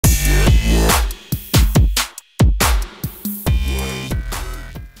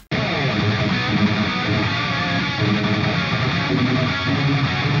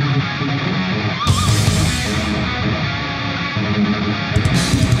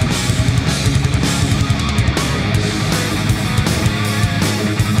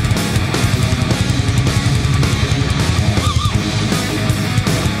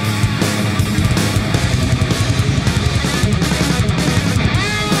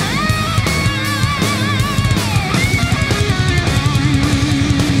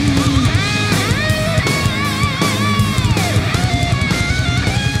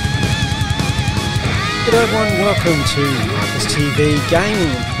everyone, welcome to Markus TV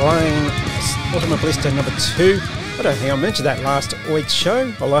Gaming, playing Automobilista number 2. I don't think I mentioned that last week's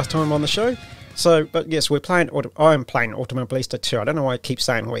show, or last time on the show. So, but yes, I'm playing Automobilista 2. I don't know why I keep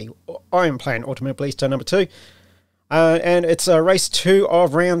saying we. I am playing Automobilista number 2. And it's race 2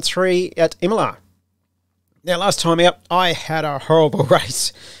 of round 3 at Imola. Now, last time out, I had a horrible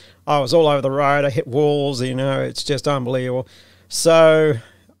race. I was all over the road, I hit walls, you know, it's just unbelievable. So,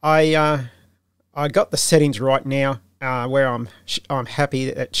 I got the settings right now, where I'm happy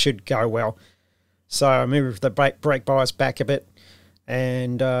that it should go well. So I moved the brake bias back a bit,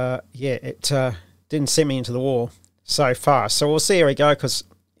 and yeah, it didn't send me into the wall so fast. So we'll see how we go, because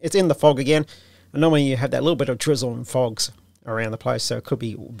it's in the fog again. And normally you have that little bit of drizzle and fogs around the place, so it could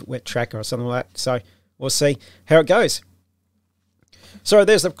be wet track or something like that. So we'll see how it goes. So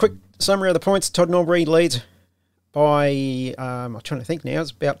there's a quick summary of the points. Todd Norbury leads by, I'm trying to think now,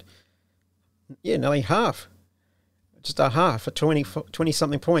 it's about, yeah, nearly half. Just a half, for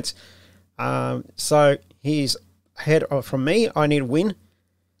 20-something points. So he's ahead from me. I need a win.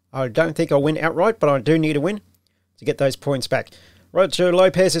 I don't think I'll win outright, but I do need a win to get those points back. Roger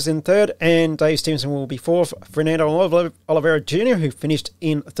Lopez is in third, and Dave Stevenson will be fourth. Fernando Oliveira Jr., who finished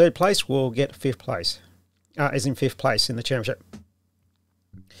in third place, will get fifth place. Is in fifth place in the championship.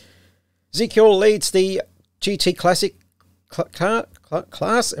 Ezekiel leads the GT Classic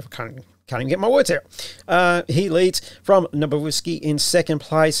class. I can't even get my words out. He leads from Nabowski in second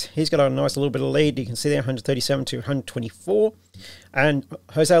place. He's got a nice little bit of lead. You can see there, 137 to 124. And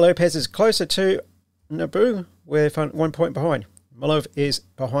Jose Lopez is closer to Nabu, with 1 point behind. Molov is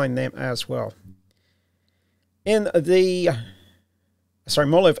behind them as well. Molov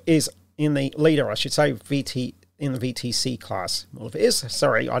is in the leader, I should say, in the VTC class. Molov is,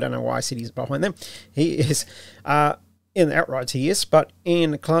 sorry, I don't know why I said he's behind them. He is, in the outrights he is, but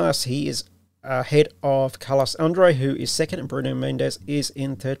in the class he is ahead of Carlos Andre, who is second, and Bruno Mendes is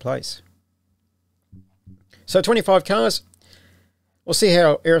in third place. So 25 cars. We'll see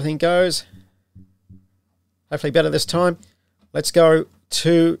how everything goes. Hopefully better this time. Let's go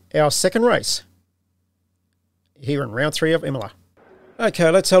to our second race here in round 3 of Imola. Okay,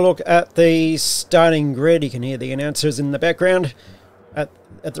 let's have a look at the starting grid. You can hear the announcers in the background at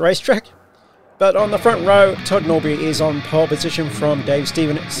the racetrack. But on the front row, Todd Norbury is on pole position from Dave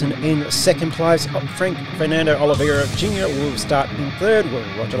Stevenson in second place. Fernando Oliveira Jr. will start in third, with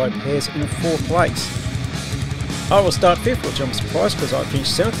Roger Lopez in fourth place. I will start fifth, which I'm surprised because I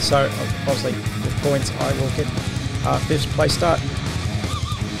finished seventh, so obviously with points I will get fifth place start.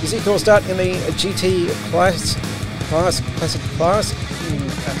 Ezekiel will start in the GT classic class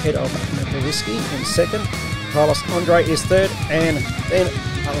ahead of Nabowski in second. Carlos Andre is third, and then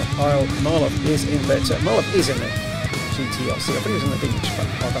Molov is in third. So Molov is in the GTLC. I thought he was in the vintage, but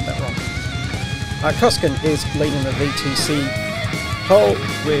I got that wrong. Koskin is leading the VTC pole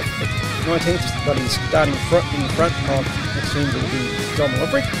with 19th, but he's starting in front of, next to him will be Dom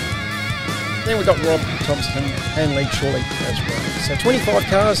Lovrick. Then we've got Rob Thompson and Lee Chorley as well. So 25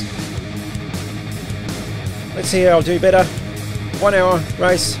 cars. Let's see how I'll do better. 1 hour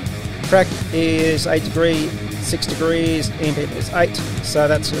race. Track is 8 degrees, 6 degrees, ambient is 8. So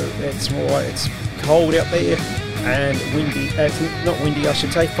it's cold out there and windy. Not windy, I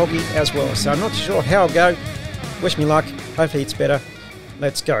should say, foggy as well. So I'm not sure how I'll go. Wish me luck. Hopefully it's better.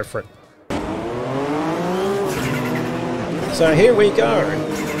 Let's go for it. So here we go.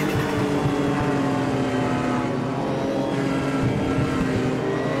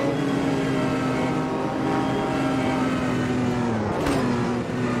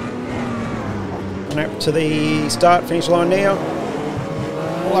 Up to the start finish line now.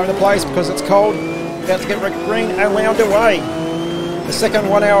 All over the place because it's cold. About to get green, and we're underway. The second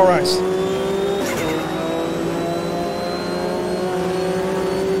 1 hour race.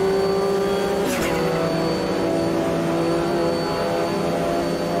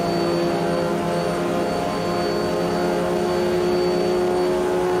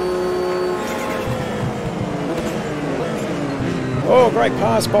 Oh, great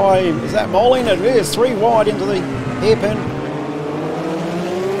pass by, is that Moline? It is, 3 wide into the hairpin.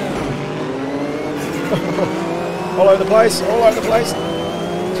 All over the place, all over the place.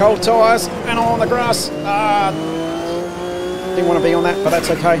 Cold tyres and on the grass. Didn't want to be on that, but that's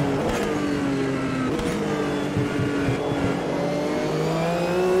okay.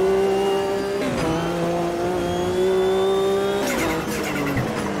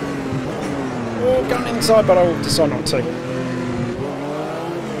 Oh, going inside, but I'll decide not to.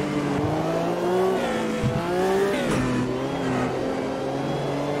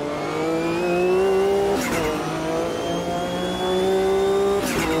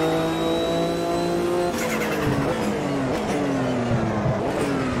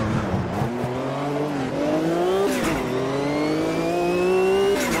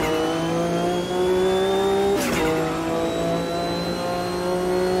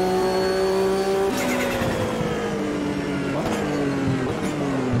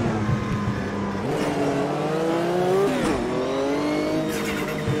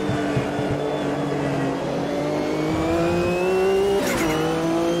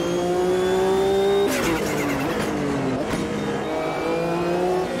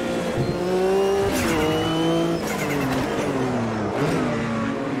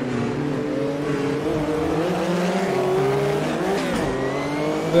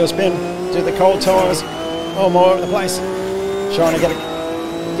 wheel spin, do the cold tyres, all over the place. Trying to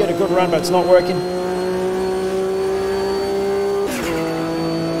get a good run, but it's not working.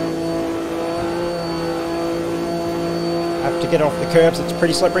 Have to get off the curbs, it's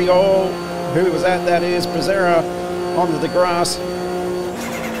pretty slippery. Oh, who was that? That is Brazzera onto the grass.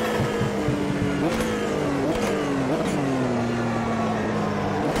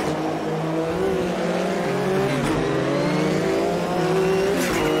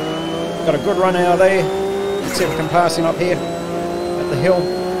 Got a good run out of there. Let's see if we can pass him up here at the hill.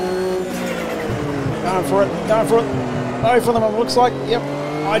 Going for it, going for it. Both of them, it looks like. Yep,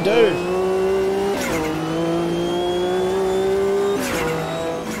 I do.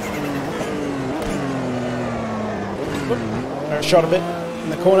 Oop, shot a bit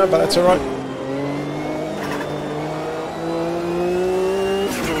in the corner, but that's all right.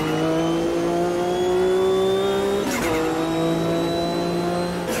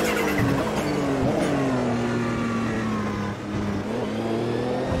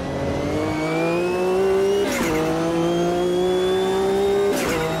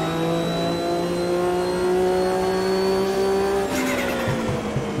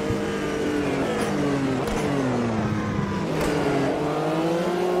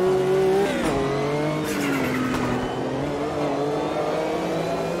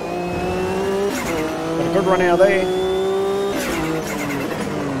 Good run out there.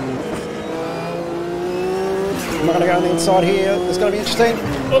 I'm not going to go on the inside here. It's going to be interesting.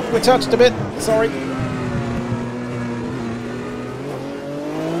 Oh, we touched a bit. Sorry.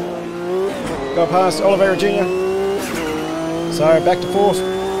 Go past Oliveira Jr. So back to fourth.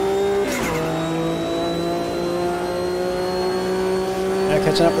 Now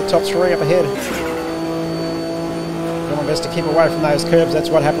catching up the top three up ahead. My best to keep away from those curbs. That's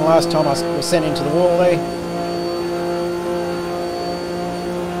what happened last time. I was sent into the wall there.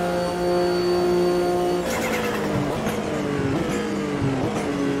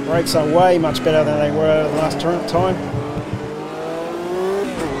 Brakes are way much better than they were the last time.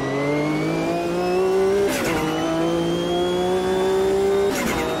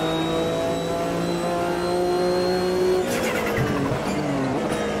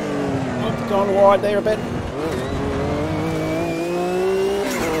 Oh, gone wide there a bit.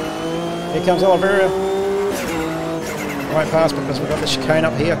 Here comes Oliveira. Right past because we've got the chicane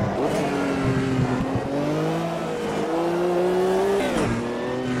up here.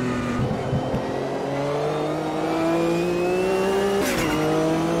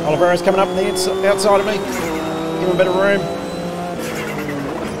 Oliveira's coming up on the outside of me. Give him a bit of room.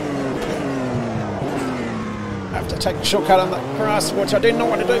 I have to take a shortcut on the grass, which I did not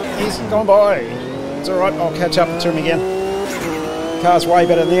want to do. He's gone by. It's alright, I'll catch up to him again. Car's way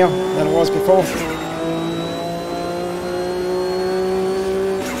better now than it was before.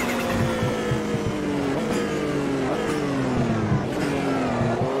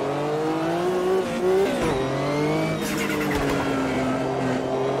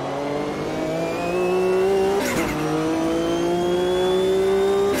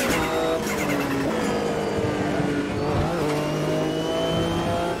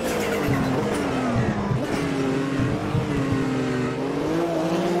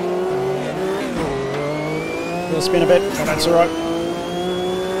 Spin a bit, but that's alright.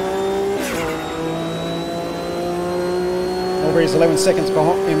 Oliveira's 11 seconds in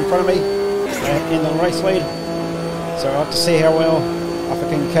front of me in the race lead, so I'll have to see how well if I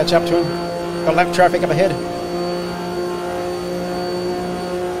can catch up to him. Got lap traffic up ahead.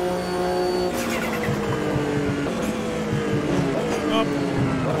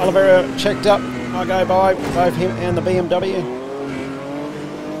 Oh, Oliveira checked up. I go by both him and the BMW.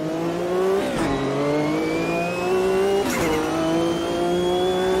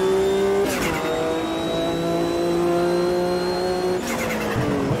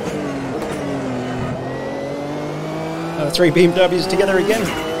 Three BMWs together again.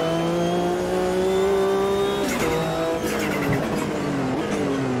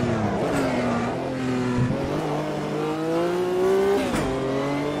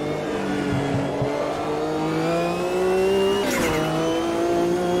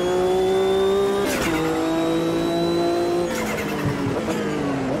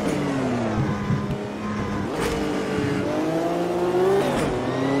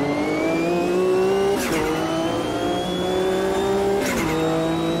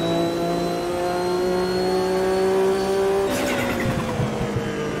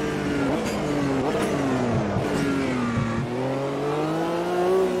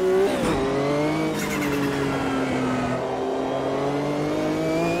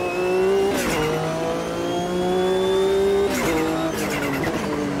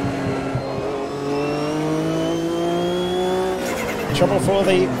 for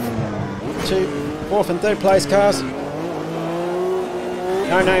the 4th and 3rd place cars.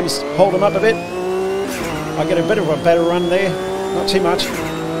 No names, hold them up a bit. I get a bit of a better run there, not too much.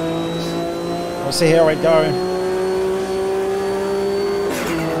 We'll see how it go.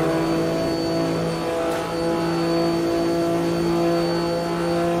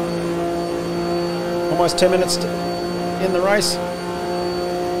 Almost 10 minutes in the race.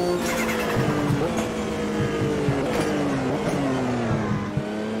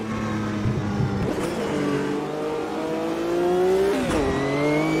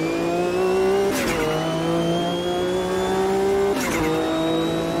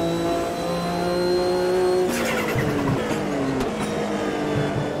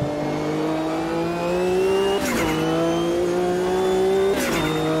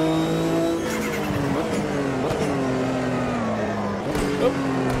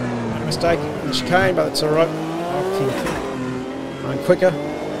 Mistake in the chicane, but it's alright. I'm quicker.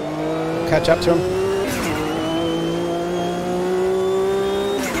 I'll catch up to him.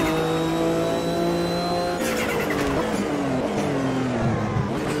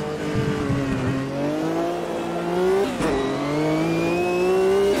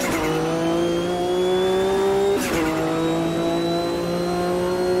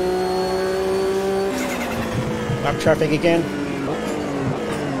 Up traffic again.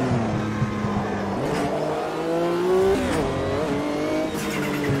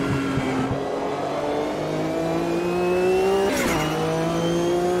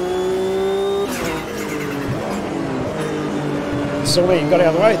 Saw me and got out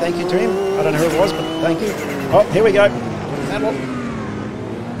of the way, thank you to him. I don't know who it was, but thank you. Oh, here we go. Battle.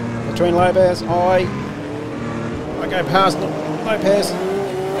 Between Lopez, I go past Lopez.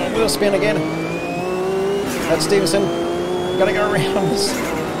 Oh, wheel spin again. That's Stevenson. I've got to go around this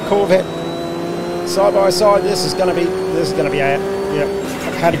Corvette. Side by side, this is gonna be it. Yep.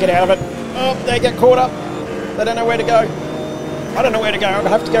 I've had to get out of it. Oh, they get caught up. They don't know where to go. I don't know where to go. I'm gonna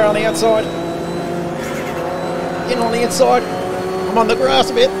have to go on the outside. In on the inside. I'm on the grass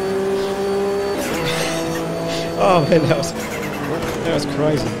a bit. Oh man, that was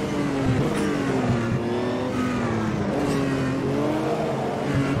crazy.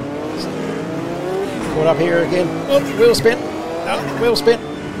 Caught up here again. Oh, wheel spin. Oh, wheel spin.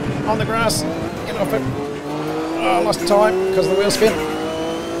 On the grass. Get off it. Oh, I lost time because of the wheel spin.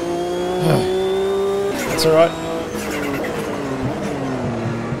 That's alright.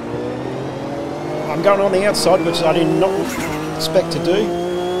 I'm going on the outside, which I did not expect to do.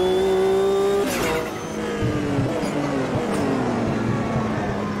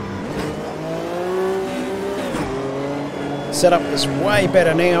 Setup is way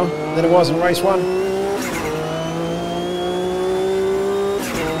better now than it was in race 1.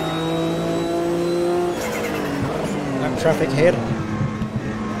 No traffic ahead.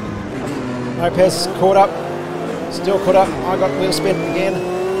 Lopez caught up. Still caught up. I got wheel spin again.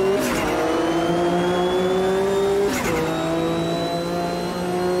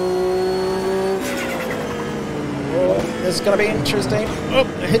 This is going to be interesting. Oh,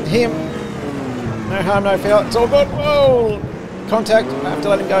 hit him. No harm, no foul. It's all good. Whoa! Contact. I have to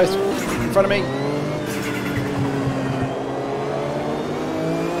let him go in front of me.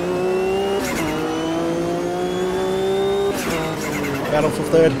 Battle for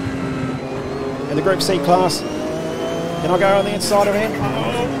 3rd. In the Group C class. Can I go on the inside of him?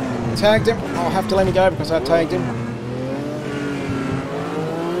 Oh, tagged him. I'll have to let him go because I tagged him.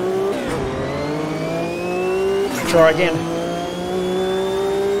 Try again.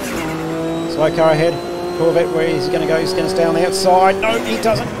 Slow car ahead. Corvette, where is he going to go? He's going to stay on the outside. No, he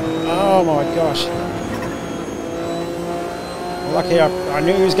doesn't. Oh my gosh. Lucky I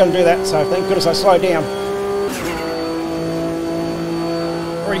knew he was going to do that, so thank goodness I slowed down.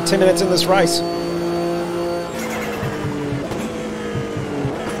 Already 10 minutes in this race.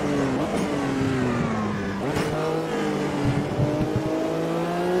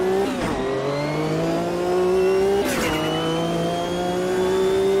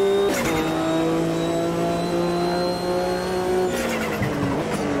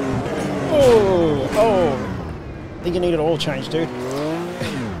 I think you need an oil change, dude.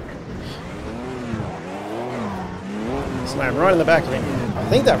 Slam right in the back of him. I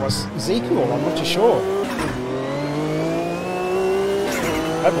think that was Ezekiel, I'm not too sure.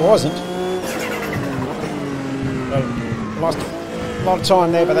 Hope it wasn't. Lost a lot of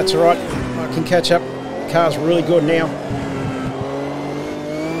time there, but that's alright. I can catch up. The car's really good now.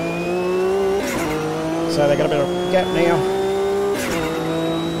 So they got a bit of a gap now.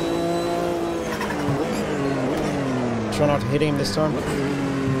 Try not to hit him this time.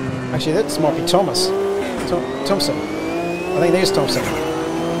 Actually, this might be Thompson. I think there's Thompson.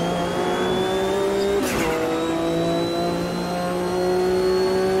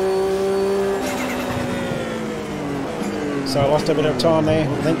 So I lost a bit of time there,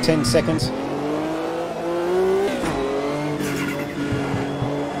 I think 10 seconds.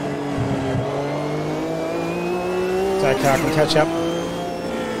 So car can catch up.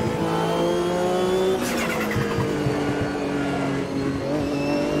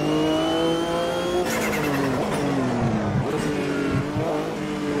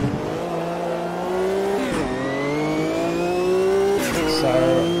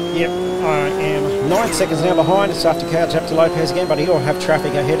 Yep, I am 9 seconds now behind, so I have to catch up to Lopez again, but he'll have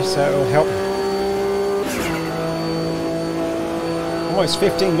traffic ahead, so it'll help. Almost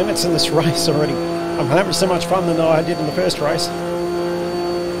 15 minutes in this race already. I'm having so much fun than I did in the first race.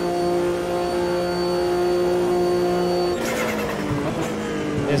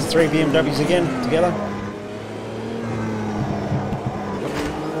 There's 3 BMWs again, together.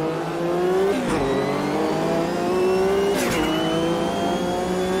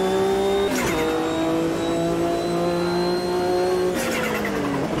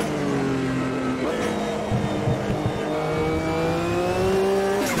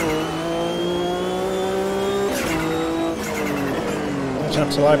 Up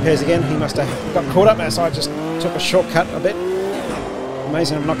to Lopez again. He must have got caught up as I just took a shortcut a bit.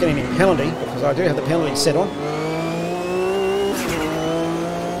 Amazing I'm not getting any penalty because I do have the penalty set on.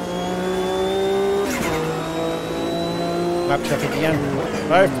 Lap traffic again.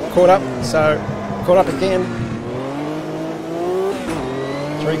 Both caught up, so caught up again.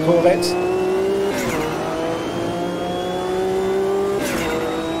 3 Corvettes.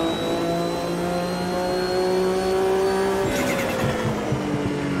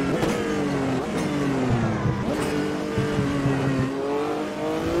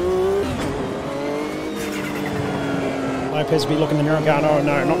 Lopez will be looking in the mirror and going, oh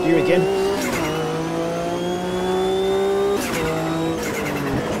no, not you again.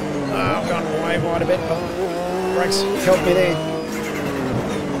 I've gone way wide a bit, but brakes helped me there.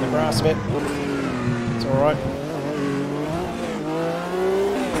 On the grass a bit. It's alright.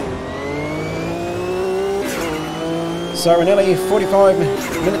 So we're nearly 45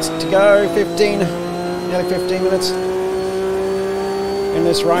 minutes to go, nearly 15 minutes in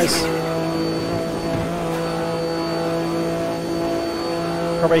this race.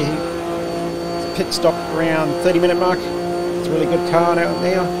 Probably pit stop around 30-minute mark. It's a really good car out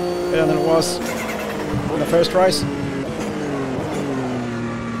now, better than it was in the first race.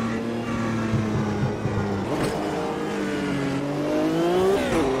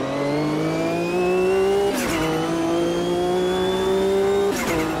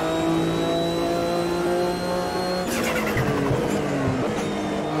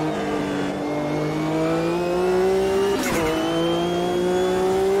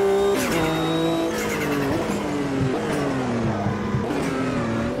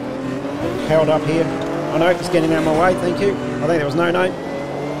 Held up here. I know it's getting out of my way, thank you. I think there was no note.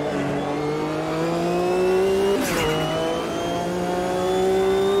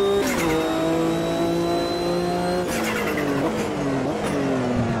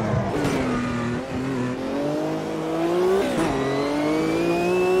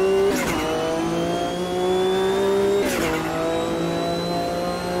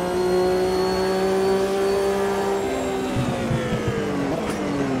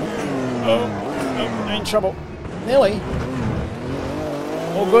 Trouble. Nearly.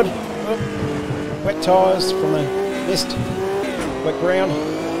 All good. Oh. Wet tyres from the mist. Wet ground.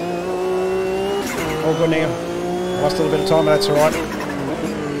 All good now. Lost a little bit of time, but that's alright.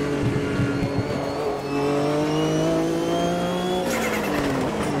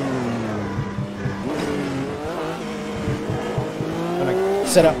 Gonna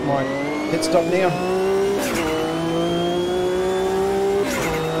set up my pit stop now.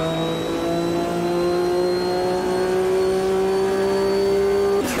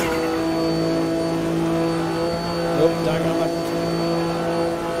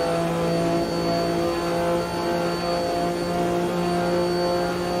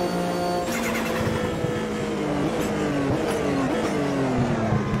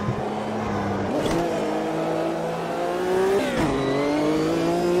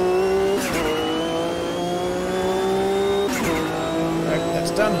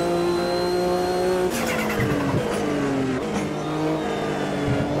 Done.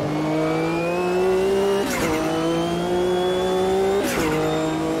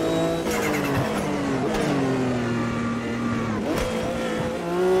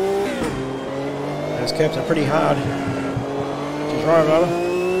 Those curbs are pretty hard to drive over.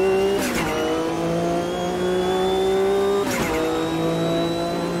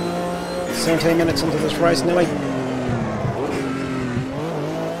 17 minutes into this race nearly.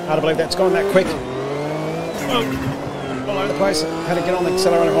 Hard to believe that's gone that quick. Oh, all over the place. Had to get on the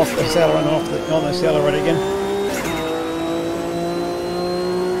accelerator, off the accelerator, on the accelerator again.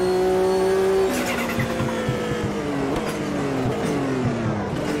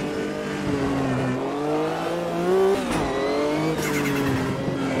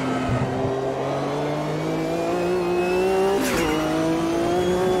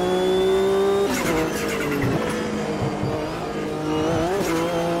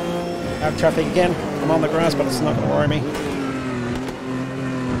 Traffic again. I'm on the grass, but it's not going to worry me.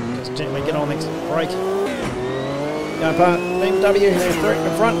 Just gently get on the brake. Going past BMW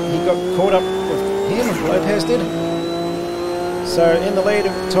in front. He got caught up with him. Lopez did. So in the lead,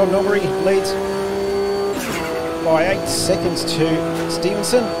 Tom Norbury leads by 8 seconds to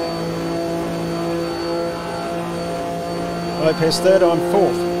Stevenson. Lopez third, I'm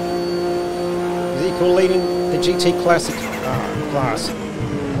fourth. He's equal leading the GT Classic class.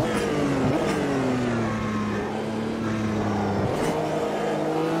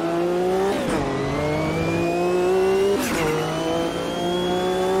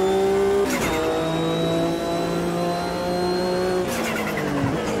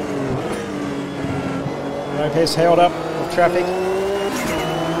 Lopez held up with traffic.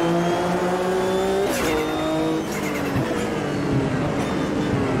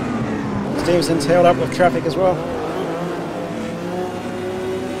 Stevenson's held up with traffic as well.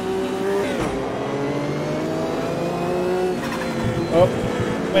 Oh,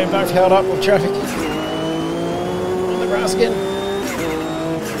 we're both held up with traffic. On the grass again.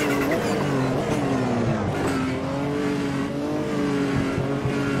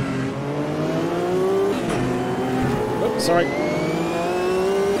 Sorry. He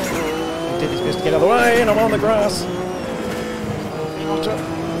did his best to get out of the way, and I'm on the grass.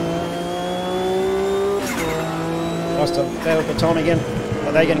 Lost a battle for time again,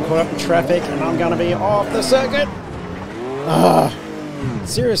 but they're getting caught up in traffic, and I'm going to be off the circuit. Ah,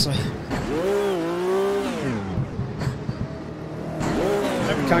 seriously.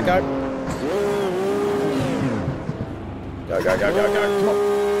 Nope, we can't go. Go, go, go, go, go. Come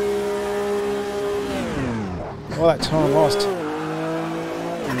on. All that time lost.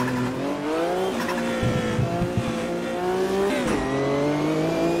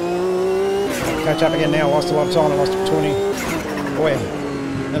 Catch up again now. Lost a lot of time. I lost 20. Boy,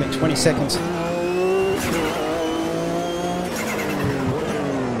 only 20 seconds. I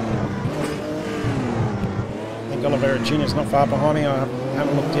think Oliveira Jr.'s not far behind me. I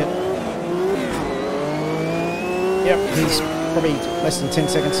haven't looked yet. Yep, he's probably less than 10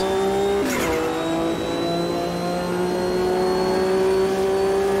 seconds.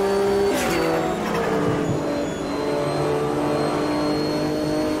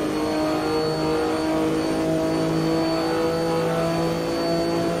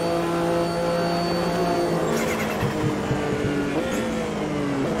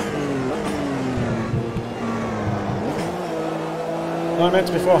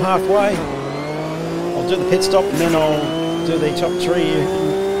 Minutes before halfway. I'll do the pit stop and then I'll do the top 3 in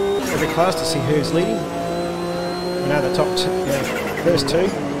every class to see who's leading. We know the top first 2.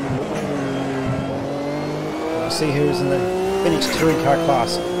 We'll see who's in the finished touring car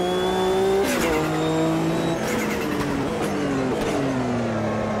class.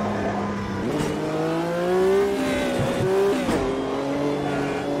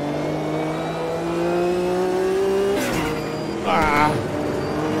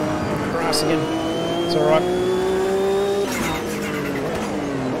 Again. It's all right.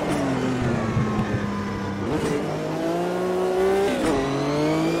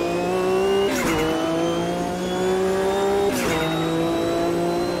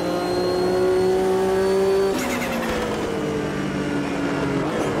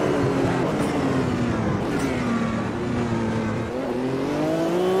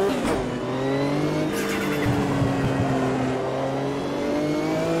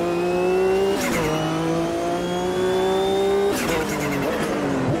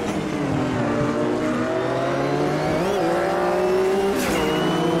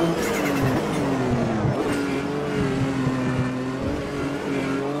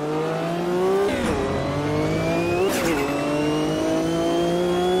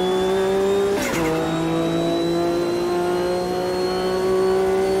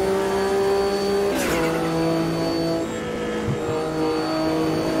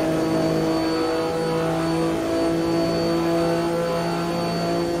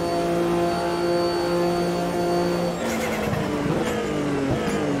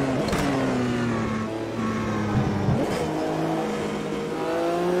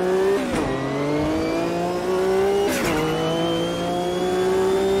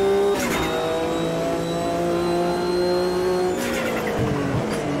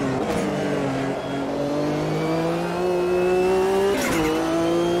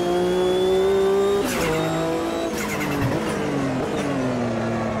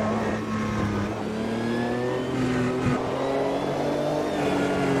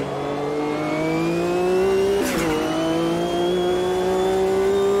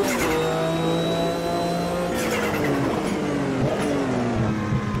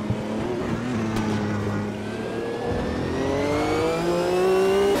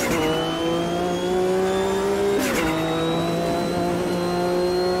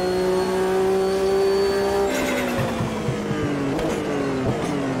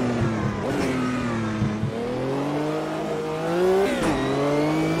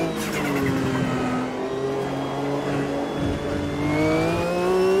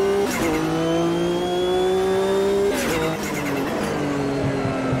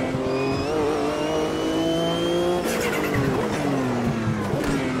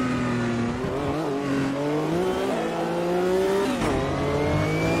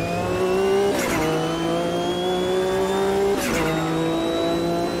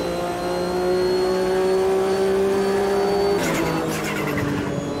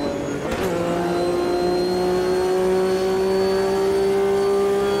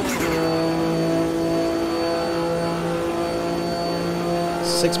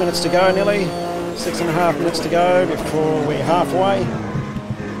 6 minutes to go nearly. 6.5 minutes to go before we're halfway.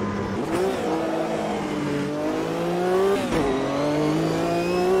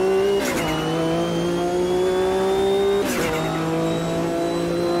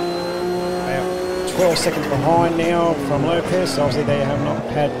 About 12 seconds behind now from Lopez. Obviously they have not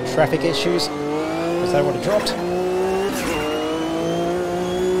had traffic issues because they would have dropped.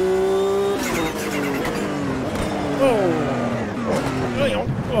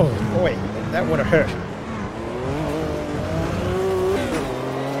 Oh boy, that would have hurt.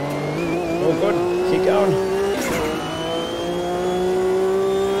 All good, keep going.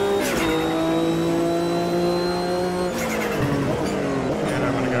 And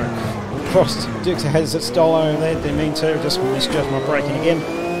I'm going to go across. Dukes has it stole over there, didn't mean to, just misjudged my braking again.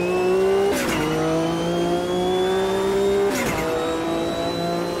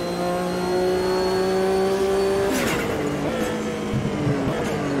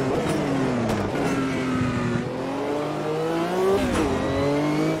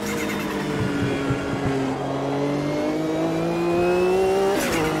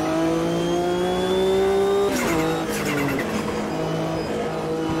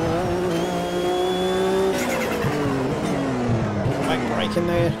 In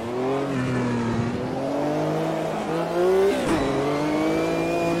there.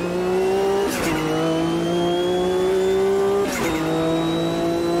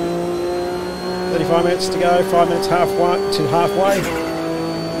 Minutes to go, 5 minutes halfway.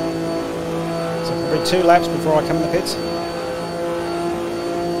 So probably 2 laps before I come in the pits.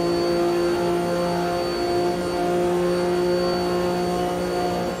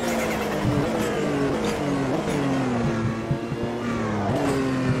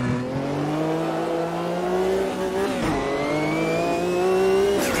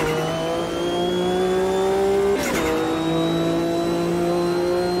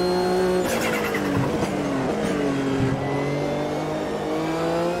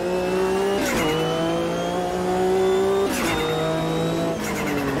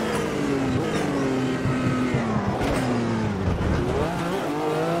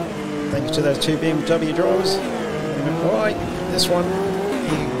 To those 2 BMW drivers. Alright, this one,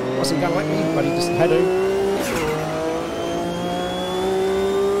 he wasn't going to let me, but he just had to.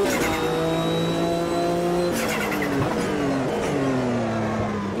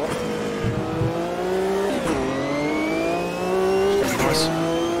 Nice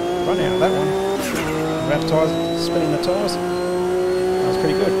run out of that one. About tyres, spinning the tyres. That was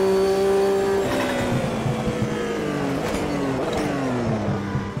pretty good.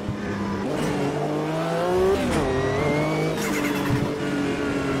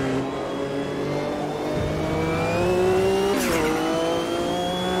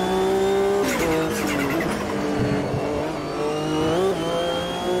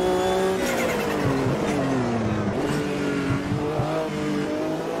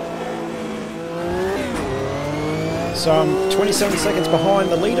 So I'm 27 seconds behind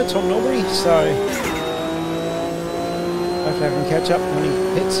the leader, Tom Norbury, so hopefully I can catch up when he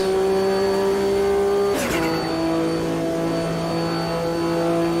hits.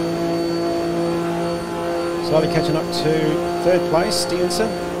 Slowly catching up to 3rd place, Stevenson.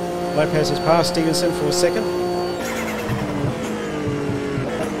 Lopez has passed Stevenson for 2nd.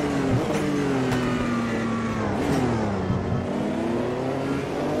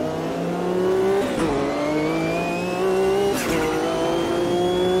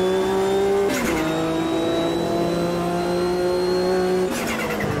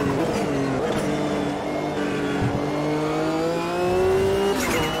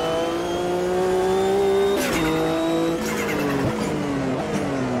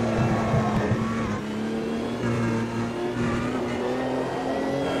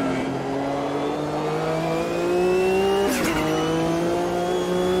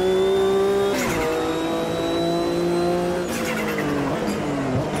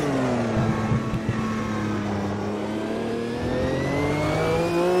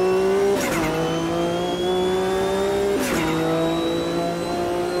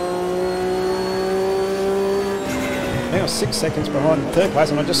 Now 6 seconds behind 3rd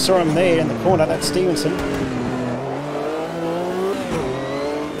place, and I just saw him there in the corner, that's Stevenson.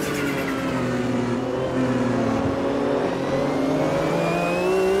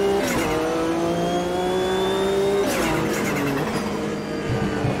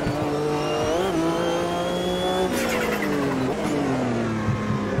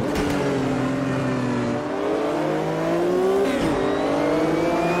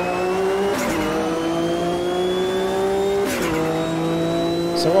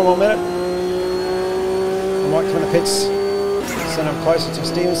 So 1 more minute. I might come in the pits Send him closer to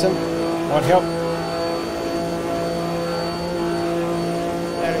Stevenson. Might help.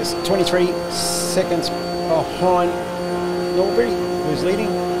 That is 23 seconds behind Norbury, who's leading.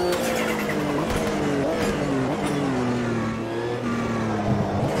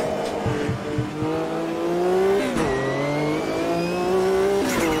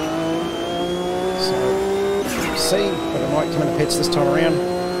 So, see, but it might come in the pits this time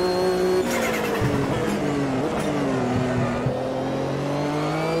around.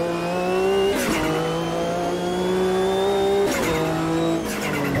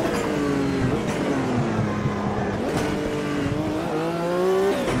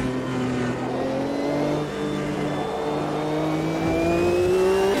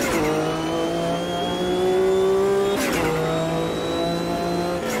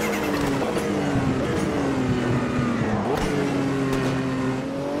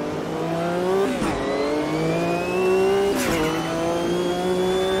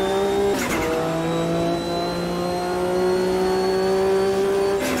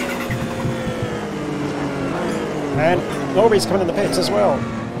 And Norby's coming in the pits as well.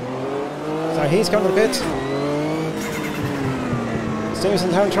 So he's coming to the pits.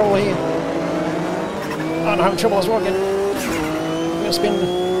 Stevenson's having trouble here. Oh, I'm having trouble as well again. Gonna spin.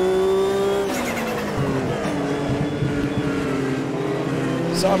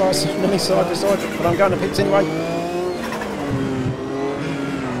 Side by side, side to side, but I'm going to pits anyway.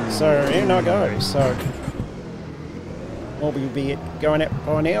 So in I go. So Norby will be going out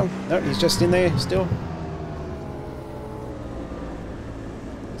by now. Nope, he's just in there still.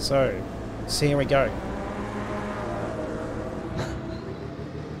 So here we go.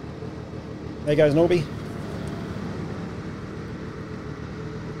 There goes Norby.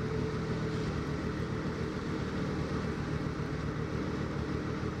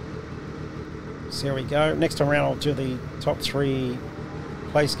 So here we go. Next time around I'll do the top 3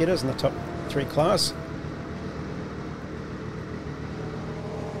 place getters in the top 3 class.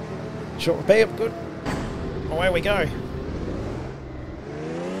 Short repair, good. Away we go.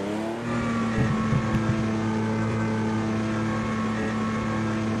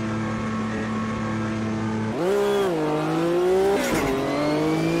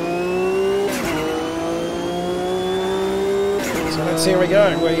 So here we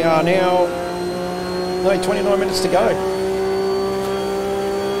go. We are now only 29 minutes to go.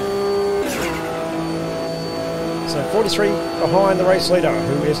 So 43 behind the race leader,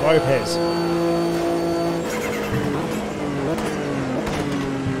 who is Lopez.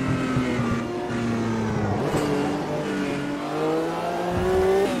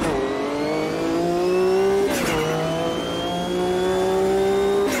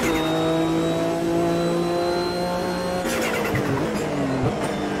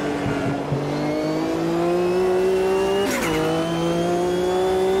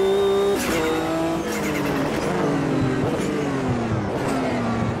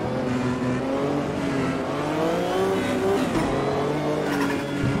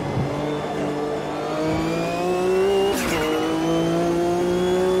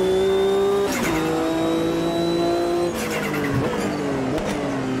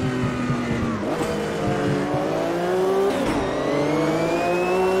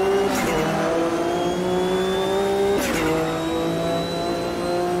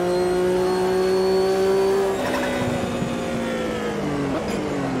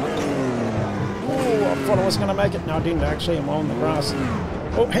 I was going to make it. No, I didn't actually. I'm on the grass.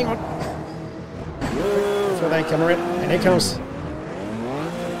 Oh, hang on. Before they come around. And here comes.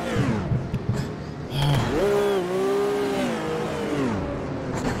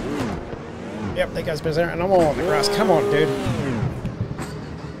 Yep, there goes Bizarre. And I'm all on the grass. Come on, dude.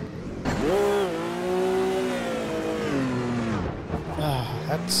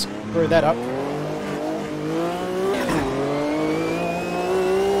 That screwed that up.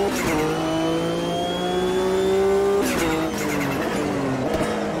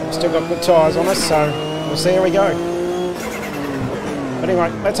 Still got good tyres on us, so we'll see how we go. But anyway,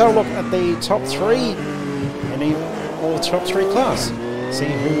 let's have a look at the top 3 or the top 3 class. See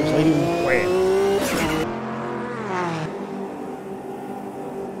who's leading where.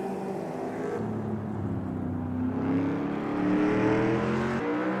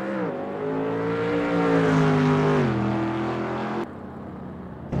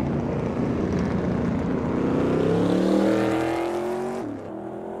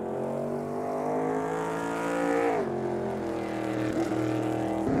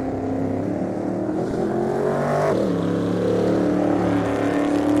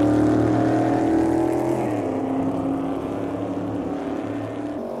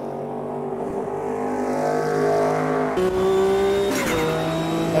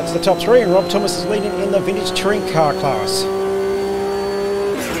 the top three, and Rob Thomas is leading in the vintage touring car class.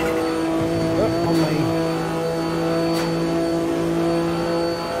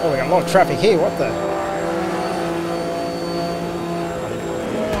 Oh, we got a lot of traffic here. What the?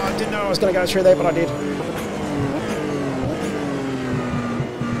 Oh, I didn't know I was going to go through there, but I did.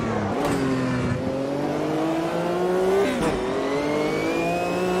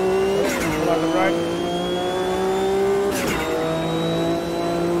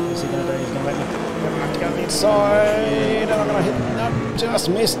 Side, and I'm going to hit. Nope, just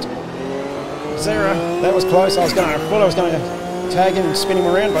missed. Zero. That was close. I thought I was going to tag him and spin him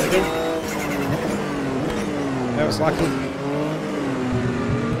around, but I didn't. That was lucky.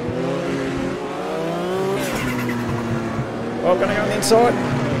 Well, I'm going to go on the inside.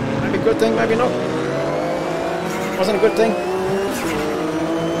 Maybe a good thing, maybe not. Wasn't a good thing.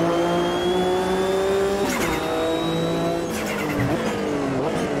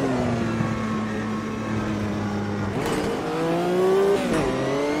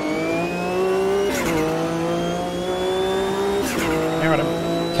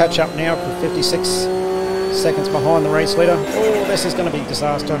 Catch up now for 56 seconds behind the race leader. Oh, this is going to be a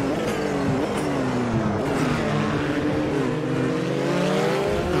disaster.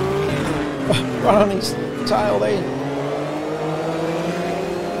 Oh, right on his tail there.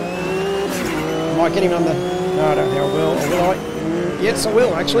 Might get him on the... No, I don't think I will. Or will I? Yes, I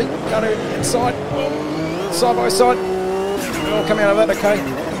will, actually. Go to inside. Oh, side by side. Oh, come out of that, okay.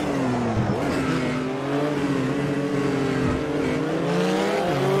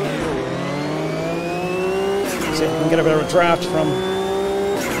 See if we can get a bit of a draft from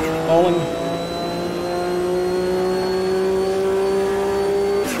Olsen.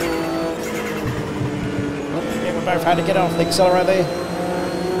 Yeah, we both had to get off the accelerator there.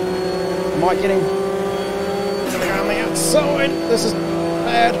 Might get him. Gonna go on the outside. This is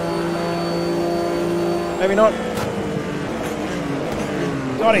bad. Maybe not.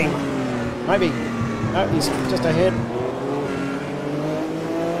 Got him. Maybe. No, he's just ahead.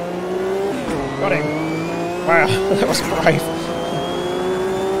 Got him. Wow, that was brave.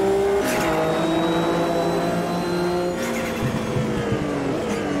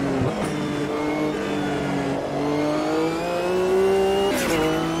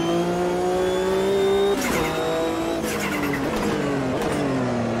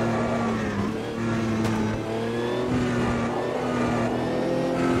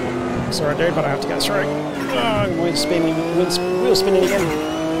 Sorry, dude, but I have to go through. Oh, wheel spinning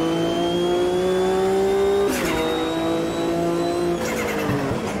again.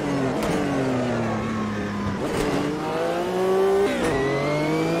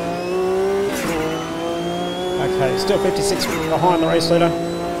 Okay, still 56 behind the race leader.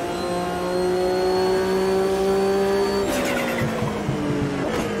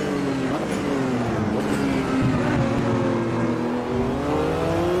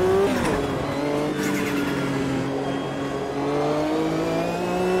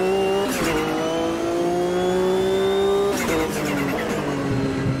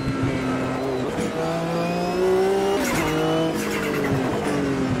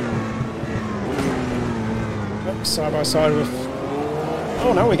 Side by side with...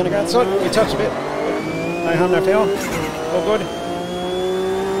 Oh no, we're going to go outside. We touched a bit. No harm, no foul. All good.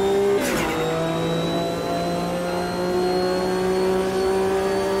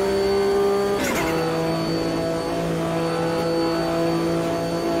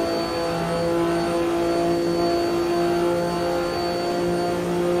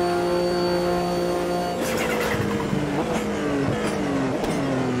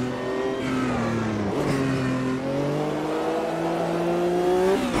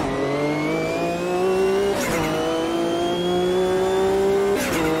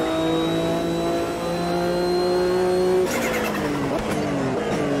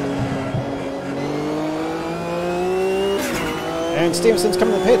 And Stevenson's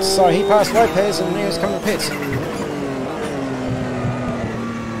coming to the pits, so he passed Lopez and now he's coming to the pits.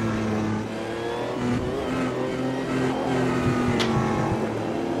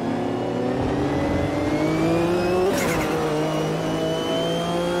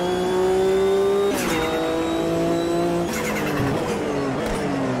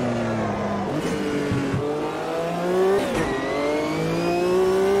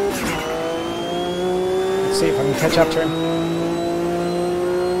 Let's see if I can catch up to him.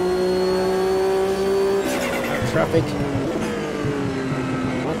 Traffic.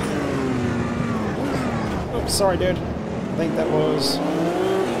 Oops, sorry, dude. I think that was...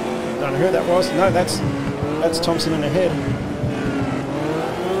 Don't know who that was. No, that's Thompson in the head.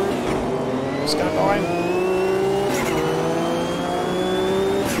 Just go by him.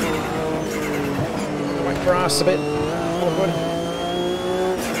 rusts a bit. All good.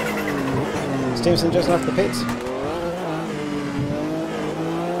 Stevenson just left the pits.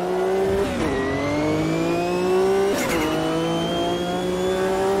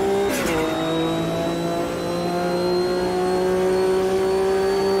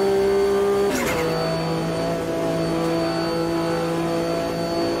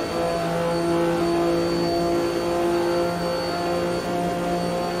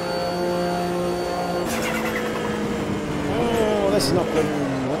 This is not good.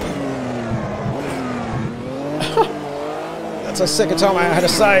 That's the second time I had to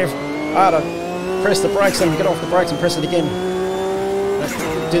save. I had to press the brakes and get off the brakes and press it again.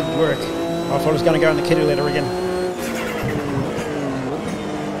 That did work. I thought it was going to go in the kitty litter again.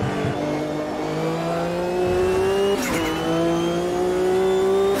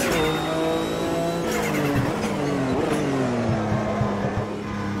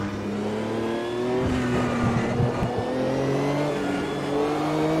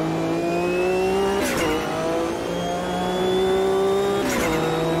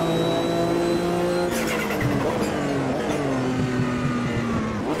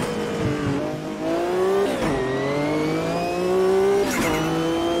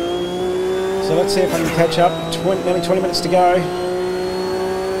 So let's see if I can catch up. Nearly 20 minutes to go.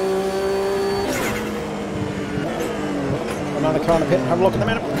 Another car in the pit. Have a look in a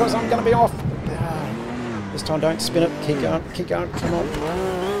minute because I'm going to be off. This time don't spin it. Keep going. Keep going. Come on.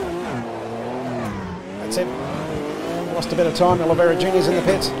 That's it. Lost a bit of time. Oliveira Jr.'s in the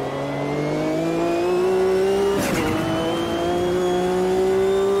pits.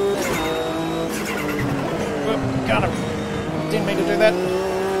 Gunnar. Didn't mean to do that.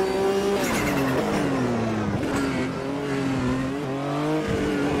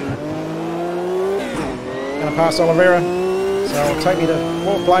 Going to pass Oliveira, so it'll take me to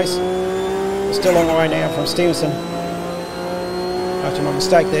 4th place. We're still a long way now from Stevenson after my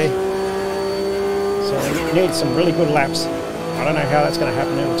mistake there. So we need some really good laps. I don't know how that's going to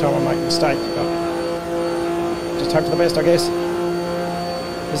happen every time I make a mistake, but just hope for the best, I guess.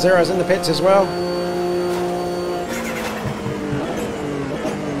 Zero's in the pits as well.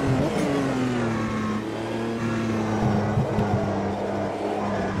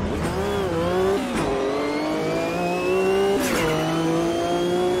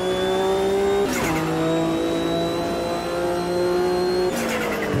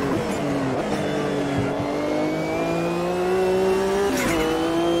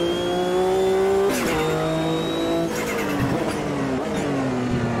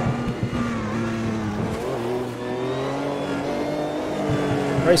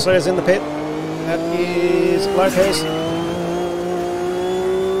 Meixwsell is in the pit. That is Lopez.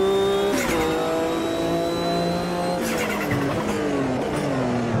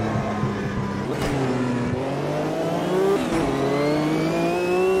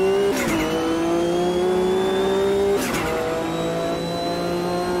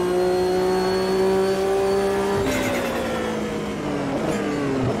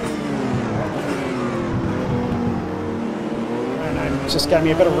 Just gave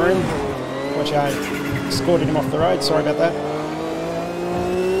me a bit of room, which I escorted him off the road. Sorry about that.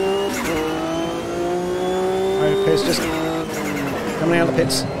 Lopez just coming out of the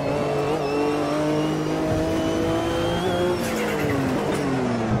pits. I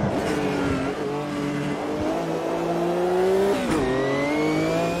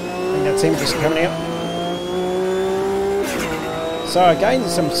think that's him just coming out. So I gained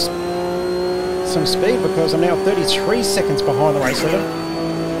some speed because I'm now 33 seconds behind the race leader.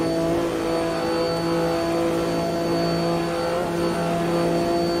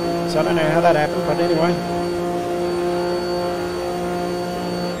 So I don't know how that happened, but anyway.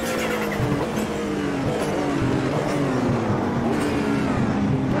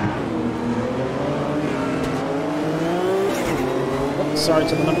 Oops, sorry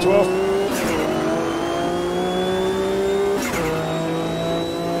to the number 12.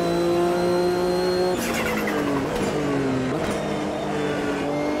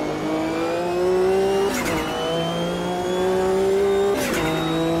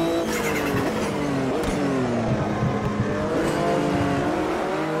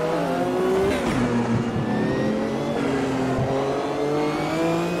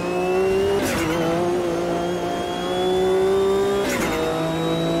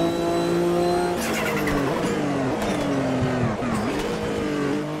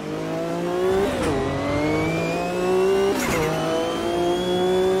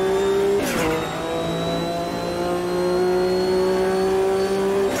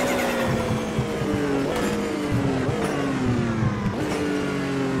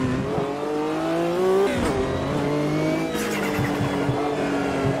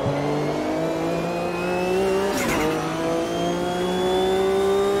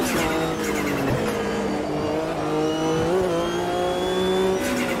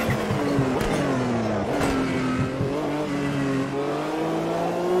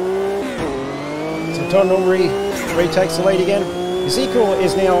 John Norbury retakes the lead again. Ezekiel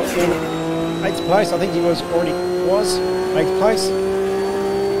is now in 8th place. I think he was 8th place.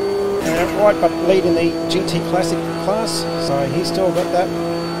 Right, but lead in the GT Classic class, so he's still got that.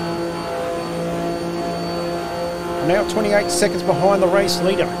 Now 28 seconds behind the race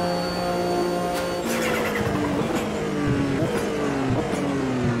leader.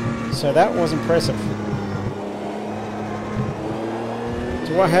 So that was impressive.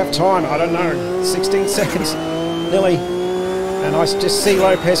 Do I have time? I don't know. 16 seconds, nearly. And I just see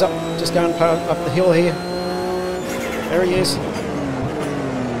Lopez just going up the hill here. There he is.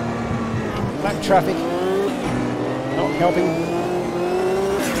 Black traffic, not helping.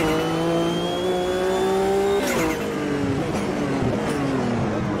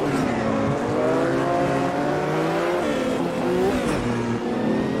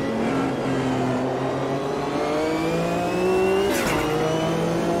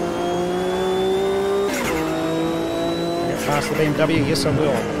 Past the BMW, yes I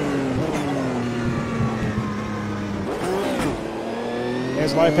will.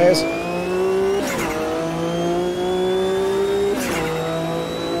 There's Lopez.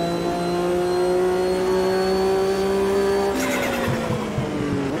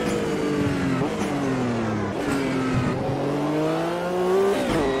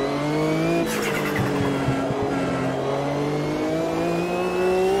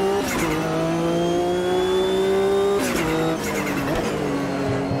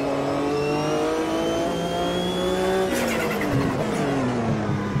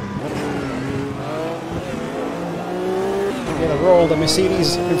 Roll the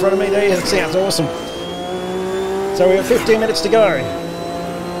Mercedes in front of me there. It sounds awesome. So we have 15 minutes to go.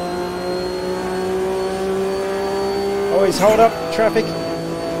 Always hold up traffic.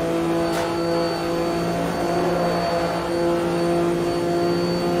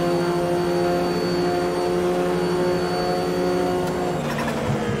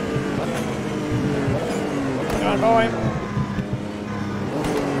 Going by him.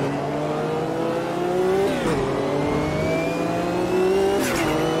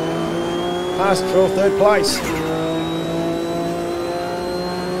 Past for 3rd place.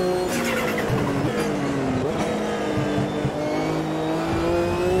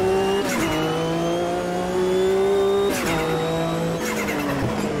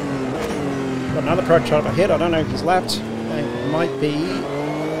 Got another prototype up ahead. I don't know if he's lapped. It might be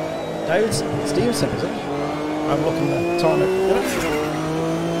David Stevenson, is it? I'm looking the time at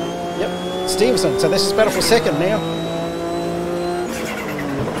Yep, Stevenson. So this is battle for 2nd now.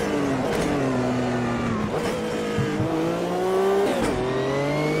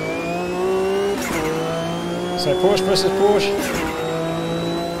 So Porsche versus Porsche.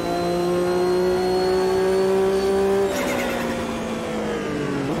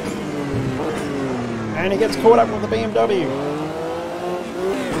 And he gets caught up with the BMW.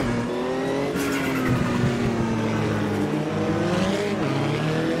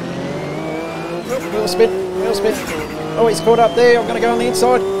 Oh, wheel spin, wheel spin. Oh, he's caught up there. I'm going to go on the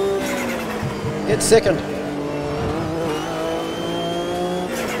inside. Get 2nd.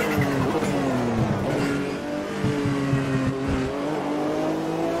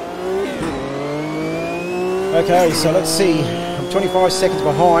 Okay, so let's see. I'm 25 seconds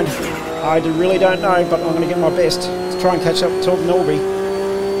behind. I really don't know, but I'm going to give my best to try and catch up to Norby.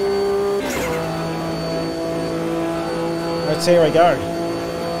 Let's see how we go.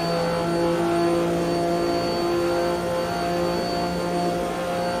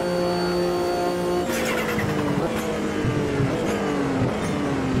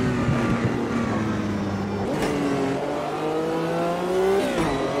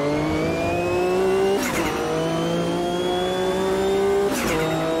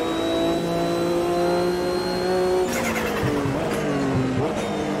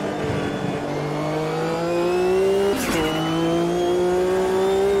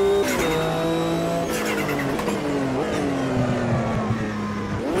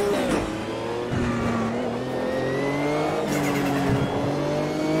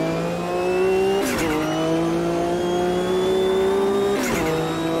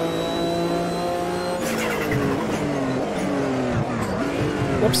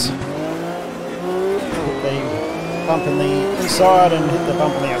 Whoops. Hit the bump in the inside and hit the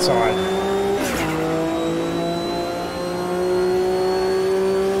bump on the outside.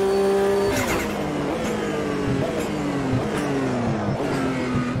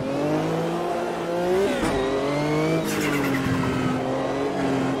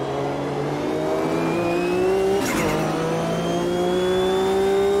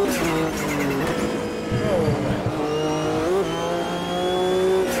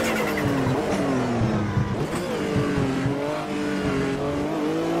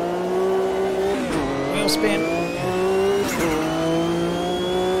 spin.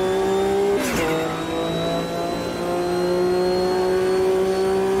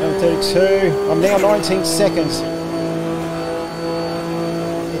 32. I'm now 19 seconds.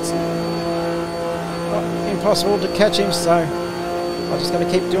 It's not impossible to catch him, so I'm just going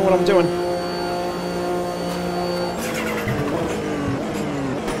to keep doing what I'm doing.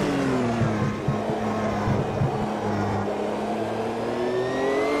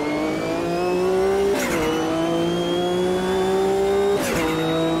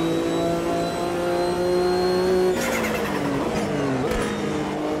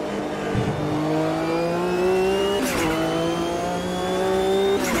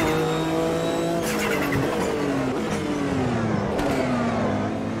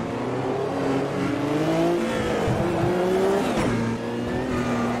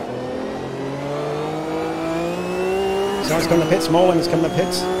 He's coming to the pits, Moling is coming to the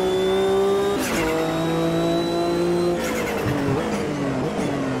pits.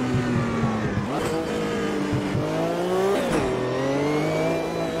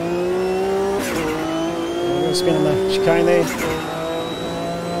 We're going to spin in the chicane there.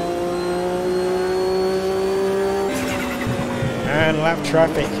 And lap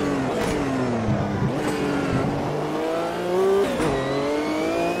traffic.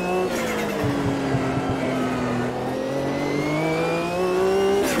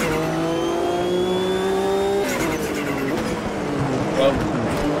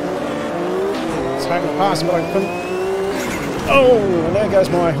 Pass, but I couldn't. Oh, and there goes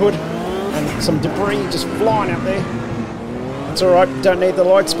my hood and some debris just flying out there. It's alright, don't need the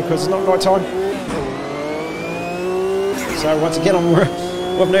lights because it's not night time. So once again I'm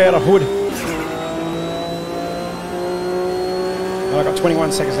whipping out a hood. I got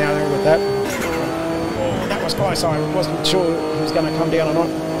 21 seconds now there with that. Oh, that was close, I wasn't sure he was going to come down or not.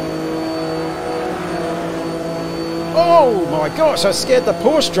 Oh my gosh, I scared the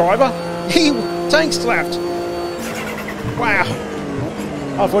Porsche driver. He tank slapped. Wow.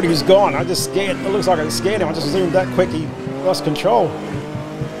 I thought he was gone. I just scared. It looks like I scared him. I just zoomed that quick. He lost control.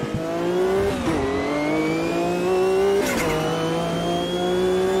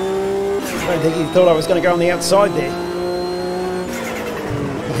 I don't think he thought I was going to go on the outside there.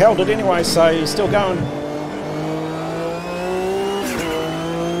 He held it anyway, so he's still going.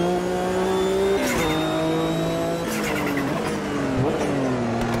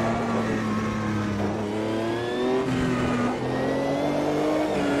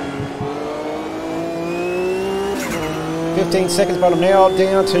 Seconds, but I'm now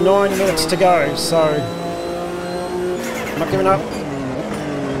down to 9 minutes to go, so I'm not giving up.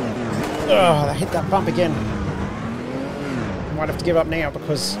 Oh, I hit that bump again. I might have to give up now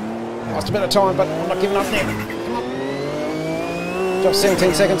because I lost a bit of time, but I'm not giving up now. Come on. Dropped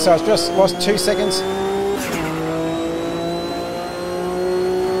 17 seconds, so I've just lost 2 seconds.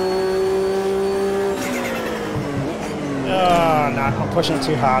 Oh, no, I'm pushing it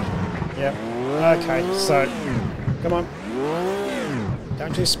too hard. Yep. Okay, so come on.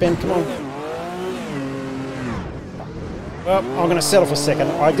 Don't just spin, come on. Well, I'm going to settle for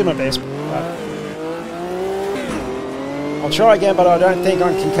second. I did my best, but I'll try again, but I don't think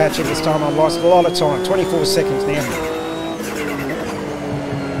I can catch it this time. I've lost a lot of time, 24 seconds now.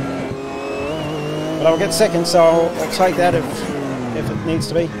 But I'll get second, so I'll take that if it needs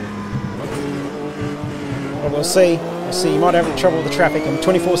to be. But we'll see. We'll see. You might have trouble with the traffic. I'm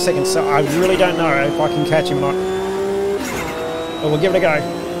 24 seconds, so I really don't know if I can catch him or not. But we'll give it a go.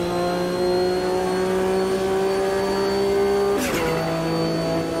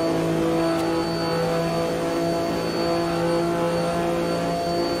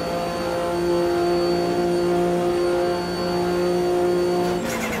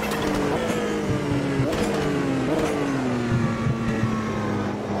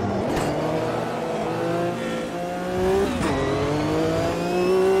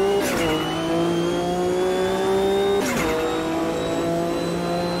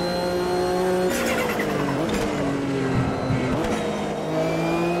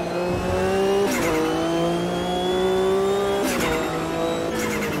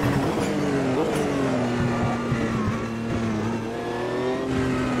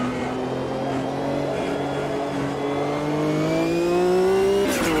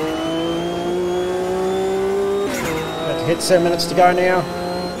 Hit 7 minutes to go now.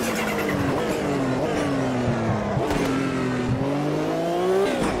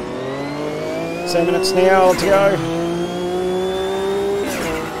 Seven minutes now to go.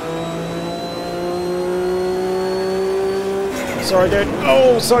 Sorry, dude.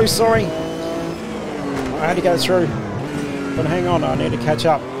 Oh, so sorry. I had to go through. But hang on, I need to catch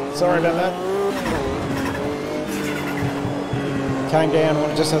up. Sorry about that. came down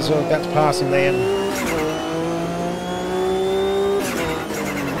just as I was about to pass him there.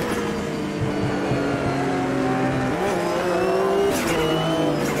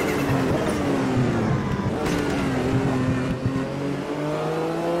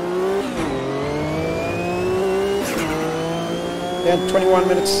 Down 21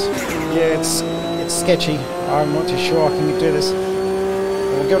 minutes. Yeah, it's sketchy. I'm not too sure I can do this.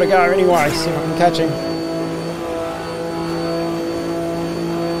 We'll give it a go anyway, see if I can catch him.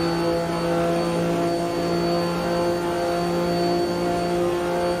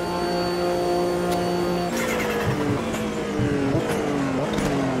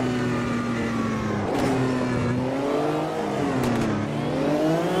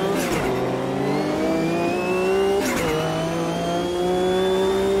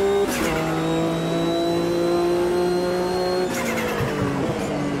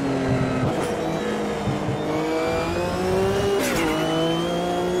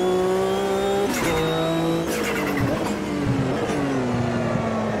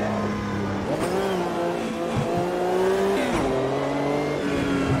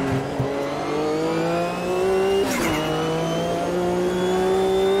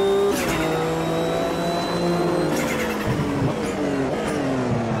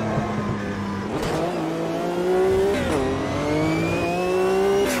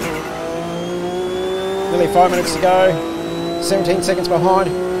 Nearly 5 minutes to go, 17 seconds behind.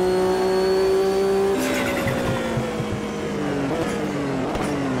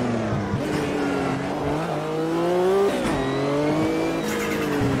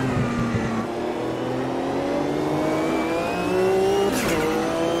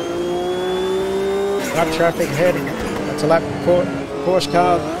 Lap traffic ahead. That's a lap Porsche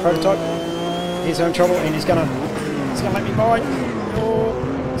car prototype. He's in trouble and he's gonna let me by.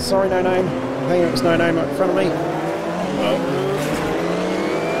 Oh, sorry, no name. I think it was no name in front of me. Oh.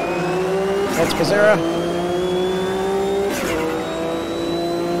 That's Pizzera.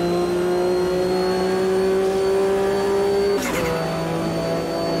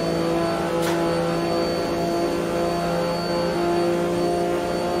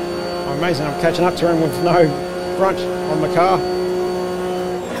 Amazing, I'm catching up to him with no front on my car.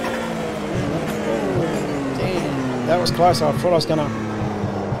 Damn, that was close. I thought I was going to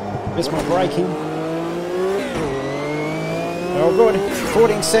miss my braking. Oh good,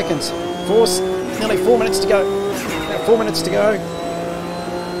 14 seconds. Nearly 4 minutes to go. About 4 minutes to go.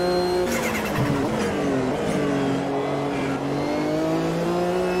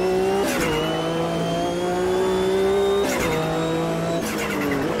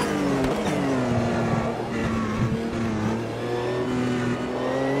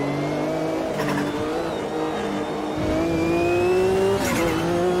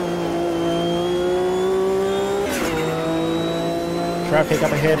 Traffic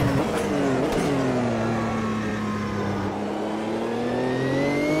up ahead.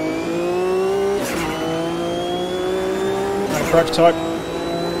 Another prototype.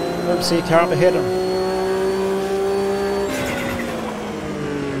 Oops, see a car up ahead.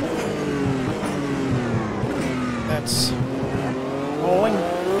 That's rolling.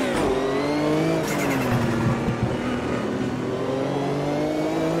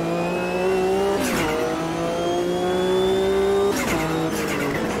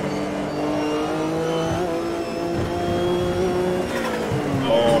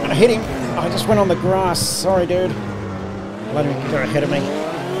 Hit him. I just went on the grass. Sorry, dude. Let him go ahead of me.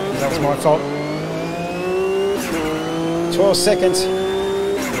 That was my fault. 12 seconds.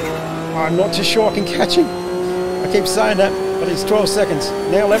 I'm not too sure I can catch him. I keep saying that, but it's 12 seconds.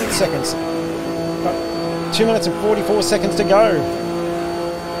 Now 11 seconds. But 2 minutes and 44 seconds to go.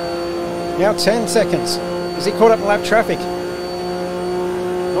 Now 10 seconds. Is he caught up in lap traffic?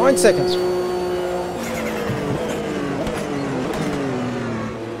 9 seconds.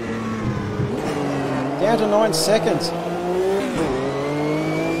 Down to 9 seconds.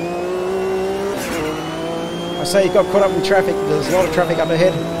 I say he got caught up in traffic. There's a lot of traffic up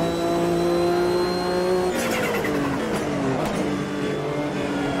ahead.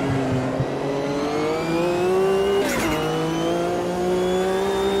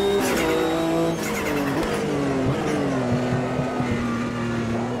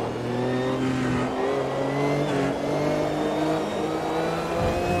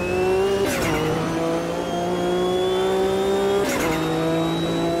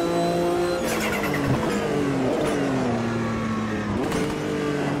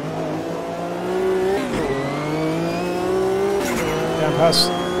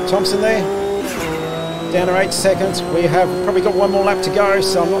 Past Thompson there, down to 8 seconds. We have probably got one more lap to go,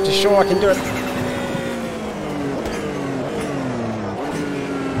 so I'm not too sure I can do it.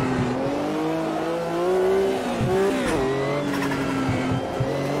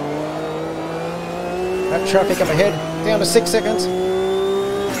 traffic up ahead. Down to 6 seconds.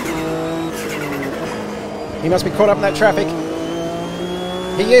 He must be caught up in that traffic.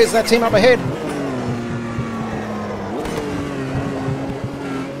 He is. That's him up ahead.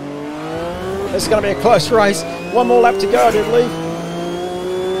 This is going to be a close race. One more lap to go, I do believe.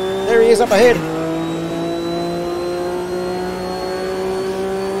 There he is up ahead.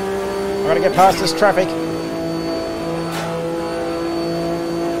 I've got to get past this traffic.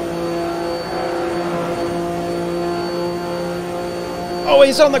 Oh,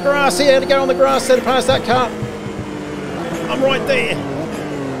 he's on the grass. He had to go on the grass to pass that car. I'm right there.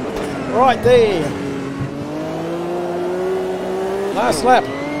 Right there. Last lap.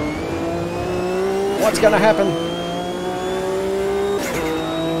 What's going to happen?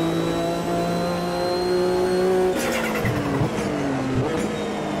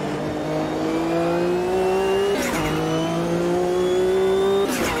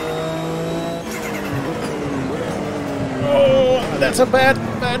 Oh, that's a bad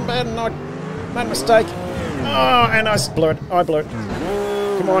mistake. Oh, and I blew it. I blew it.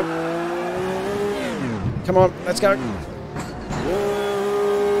 Come on. Come on, let's go.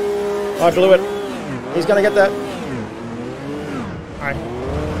 I blew it. He's going to get that. I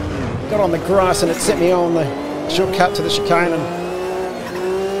got on the grass and it set me on the shortcut to the chicane, and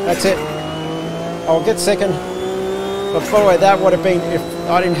that's it. I'll get second. But boy, that would have been, if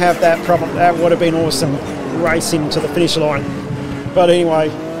I didn't have that problem, that would have been awesome racing to the finish line. But anyway,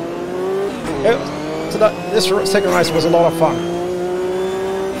 this second race was a lot of fun.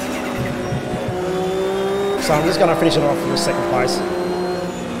 So I'm just going to finish it off with second place.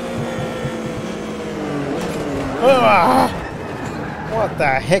 What the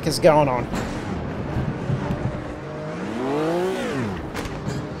heck is going on?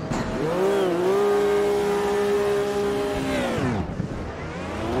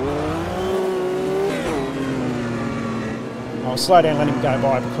 I'll slow down and let him go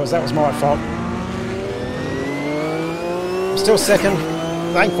by because that was my fault. I'm still second,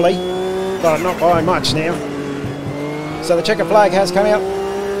 thankfully, but not by much now. So the checker flag has come out.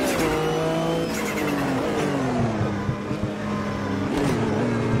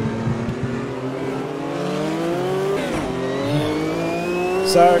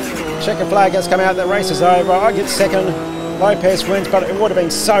 So, checker flag has come out, the race is over. I get second, Lopez wins, but it would have been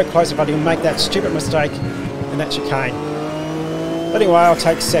so close if I didn't make that stupid mistake in that chicane. But anyway, I'll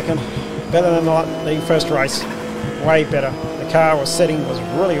take second. Better than the first race. Way better. The car was setting was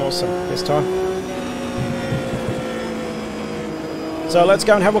really awesome this time. So let's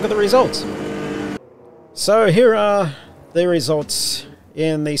go and have a look at the results. So here are the results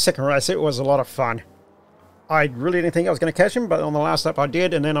in the second race. It was a lot of fun. I really didn't think I was going to catch him, but on the last lap I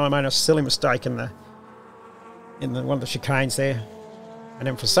did, and then I made a silly mistake in one of the chicanes there. And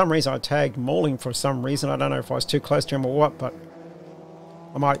then for some reason I tagged Mauling for some reason. I don't know if I was too close to him or what, but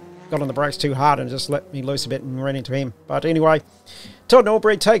I might got on the brakes too hard and just let me loose a bit and ran into him. But anyway, Todd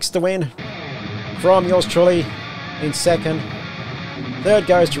Norbury takes the win from yours truly in second. Third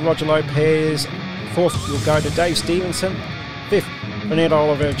goes to Roger Lopez. Fourth will go to Dave Stevenson. Fifth, Fernando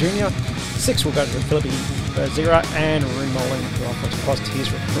Oliver Jr. Sixth will go to Philippi Zera and Room Molan, who offers cost his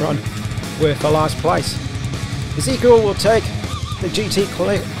run with the last place. Ezekiel will take the GT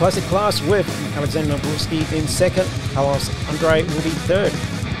Classic class with Alexander Borski in second. Carlos Andre will be third.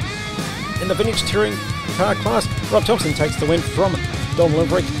 In the Vintage Touring Car class, Rob Thompson takes the win from Dom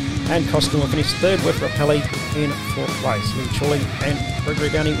Limerick, and Costin will finish third with Rapelli in fourth place. Lee Chorley and Gregory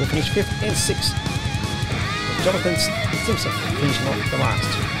Downey will finish fifth and sixth, with Jonathan Simpson finishing off the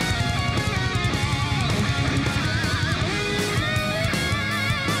last.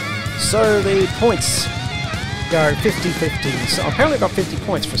 So the points go 50-50. So apparently I got 50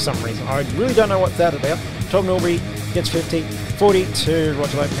 points for some reason. I really don't know what that's about. Tom Norbury gets 50, 40 to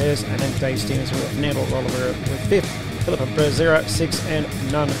Roger Lopez, and then Dave Stevens with Fernando Oliver with 5th, Philippa Berzera 6th, and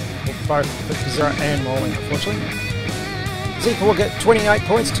none for both Berzera and Molan, unfortunately. Zeke will get 28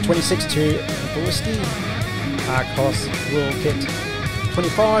 points to 26 to Borski. Carlos will get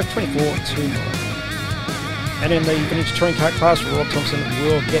 25, 24 to Molan. And in the Vintage Touring Car class, Rob Thompson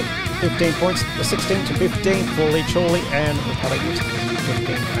will get 15 points, the 16 to 15 for Lee Chorley, and Rapelli gets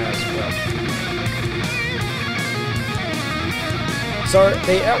 15 as well. So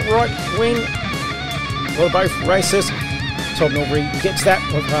the outright win for both races, Todd Norbury gets that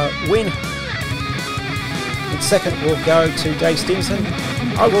with a win. And second will go to Dave Stevenson.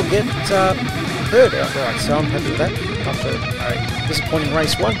 I will get third outright, so I'm happy with that after a disappointing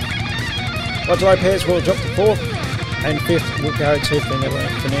race one. Roger Lopez will drop to fourth, and fifth will go to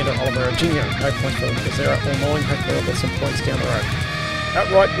Fernando Oliveira Jr. No points for Becerra or Molan. Hopefully I'll get some points down the road.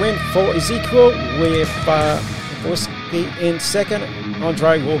 outright win for Ezekiel with Whiskey in second.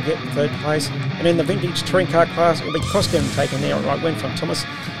 Andre will get third place. And in the vintage touring car class, it will be Koskin taking the outright win from Thomas.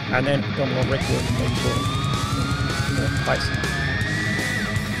 And then Dominic Rick will be fourth place.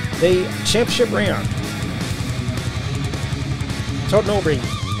 The championship round. Todd Norbury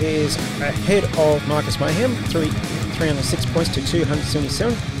is ahead of Marcus Mayhem, 306 points to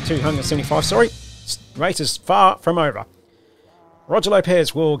 275, sorry. Race is far from over. Roger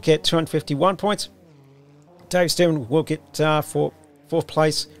Lopez will get 251 points. Dave Stephen will get fourth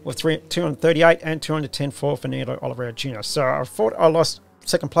place with 238 and 210 for Fernando Oliveira Jr. So I thought I lost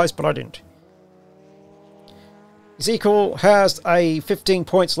second place, but I didn't. Ezekiel has a 15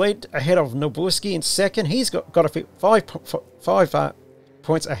 points lead ahead of Nobuski in second. He's got a 5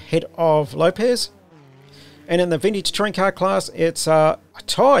 points ahead of Lopez. And in the vintage touring car class, it's a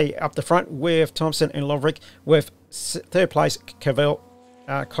tie up the front with Thompson and Lovrick, with third place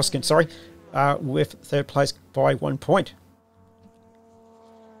Koskin, with third place by 1 point.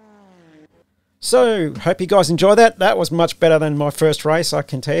 So, hope you guys enjoy that. That was much better than my first race, I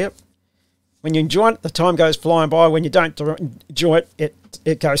can tell you. When you enjoy it, the time goes flying by. When you don't enjoy it,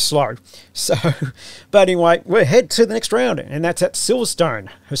 it goes slow. So, but anyway, we'll head to the next round, and that's at Silverstone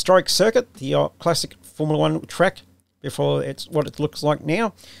Historic Circuit, the classic Formula 1 track before it's what it looks like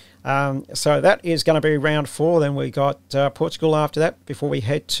now. So that is going to be round 4. Then we got Portugal after that before we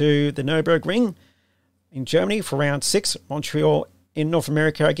head to the Nürburgring in Germany for round 6. Montreal in North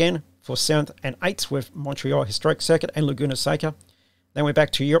America again for 7th and 8th with Montreal Historic Circuit and Laguna Seca. Then we're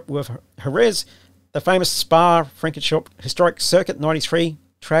back to Europe with Jerez, the famous Spa-Francorchamps Historic Circuit 93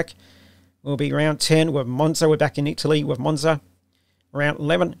 track. Will be round 10 with Monza. We're back in Italy with Monza. Round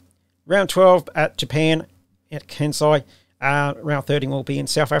 11. Round 12 at Japan at Kansai. Round 13 will be in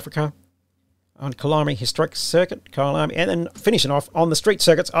South Africa on Kalami Historic Circuit. Kalami, and then finishing off on the street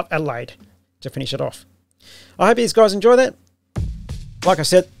circuits at Adelaide to finish it off. I hope you guys enjoy that. Like I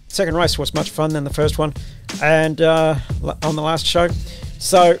said, second race was much fun than the first one, and on the last show.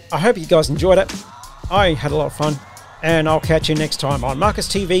 So I hope you guys enjoyed it. I had a lot of fun, and I'll catch you next time on Markus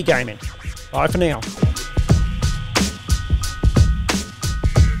TV Gaming. Bye for now.